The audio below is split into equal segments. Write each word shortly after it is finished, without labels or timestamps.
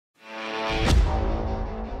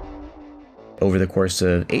Over the course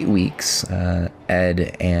of 8 weeks,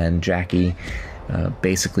 Ed and Jackie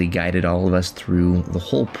basically guided all of us through the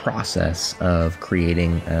whole process of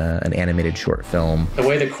creating an animated short film. The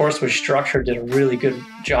way the course was structured did a really good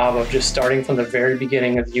job of just starting from the very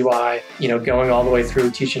beginning of UI, going all the way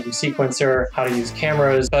through teaching you sequencer, how to use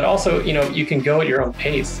cameras, but also, you can go at your own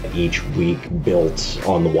pace. Each week built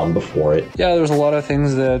on the one before it. Yeah, there's a lot of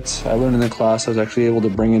things that I learned in the class I was actually able to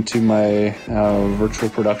bring into my virtual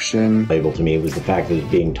production. Valuable to me was the fact that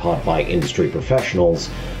it's being taught by industry professionals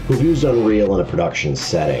who've used Unreal in a production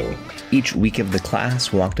setting. Each week of the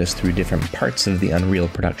class walked us through different parts of the Unreal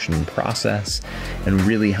production process and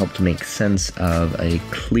really helped make sense of a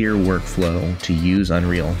clear workflow to use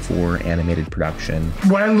Unreal for animated production.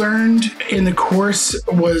 What I learned in the course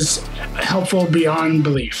was helpful beyond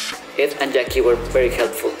belief. Ed and Jackie were very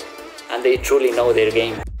helpful, and they truly know their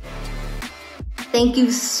game. Thank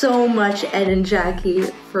you so much, Ed and Jackie,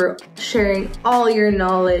 for sharing all your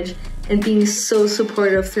knowledge and being so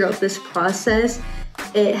supportive throughout this process.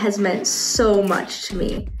 It has meant so much to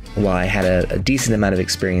me. While I had a decent amount of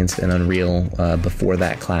experience in Unreal before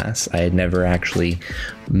that class, I had never actually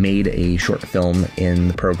made a short film in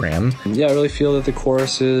the program. Yeah, I really feel that the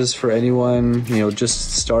course is for anyone,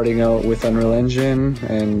 just starting out with Unreal Engine,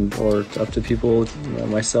 or up to people,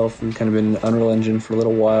 myself, who've kind of been in Unreal Engine for a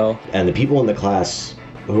little while. And the people in the class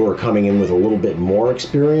who are coming in with a little bit more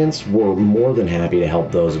experience were more than happy to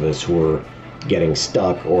help those of us who were getting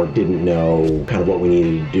stuck or didn't know kind of what we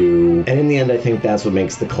needed to do. And in the end, I think that's what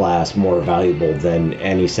makes the class more valuable than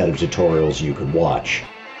any set of tutorials you could watch.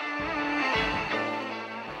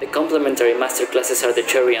 The complimentary masterclasses are the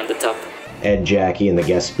cherry on the top. Ed, Jackie, and the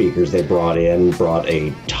guest speakers they brought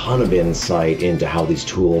a ton of insight into how these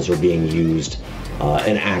tools are being used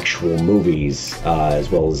in actual movies,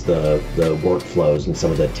 as well as the workflows and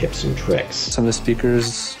some of the tips and tricks. Some of the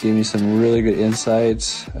speakers gave me some really good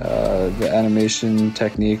insights, the animation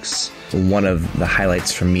techniques. One of the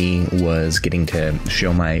highlights for me was getting to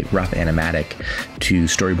show my rough animatic to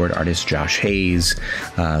storyboard artist Josh Hayes,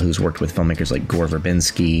 who's worked with filmmakers like Gore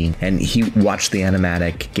Verbinski. And he watched the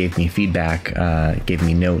animatic, gave me feedback, gave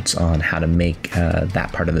me notes on how to make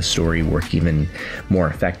that part of the story work even more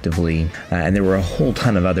effectively. And there were a whole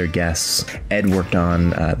ton of other guests. Ed worked on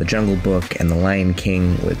The Jungle Book and The Lion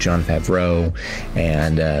King with Jon Favreau,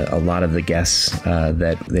 and a lot of the guests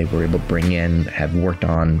that they were able to bring in have worked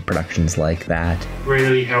on productions like that.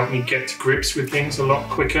 Really helped me get to grips with things a lot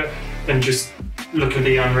quicker than just look at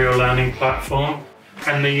the Unreal Learning platform.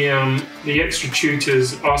 And the extra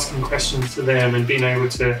tutors, asking questions to them and being able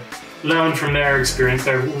to learn from their experience,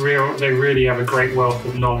 they really have a great wealth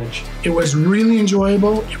of knowledge. It was really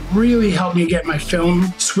enjoyable. It really helped me get my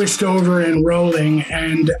film switched over and rolling,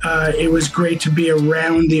 and it was great to be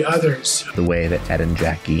around the others. The way that Ed and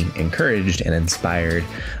Jackie encouraged and inspired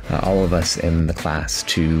all of us in the class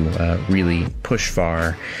to really push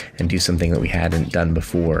far and do something that we hadn't done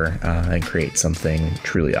before and create something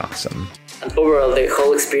truly awesome. And overall, the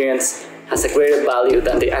whole experience has a greater value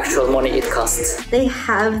than the actual money it costs. They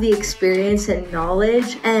have the experience and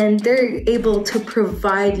knowledge, and they're able to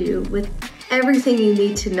provide you with everything you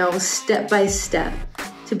need to know step by step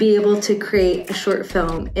to be able to create a short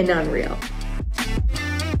film in Unreal.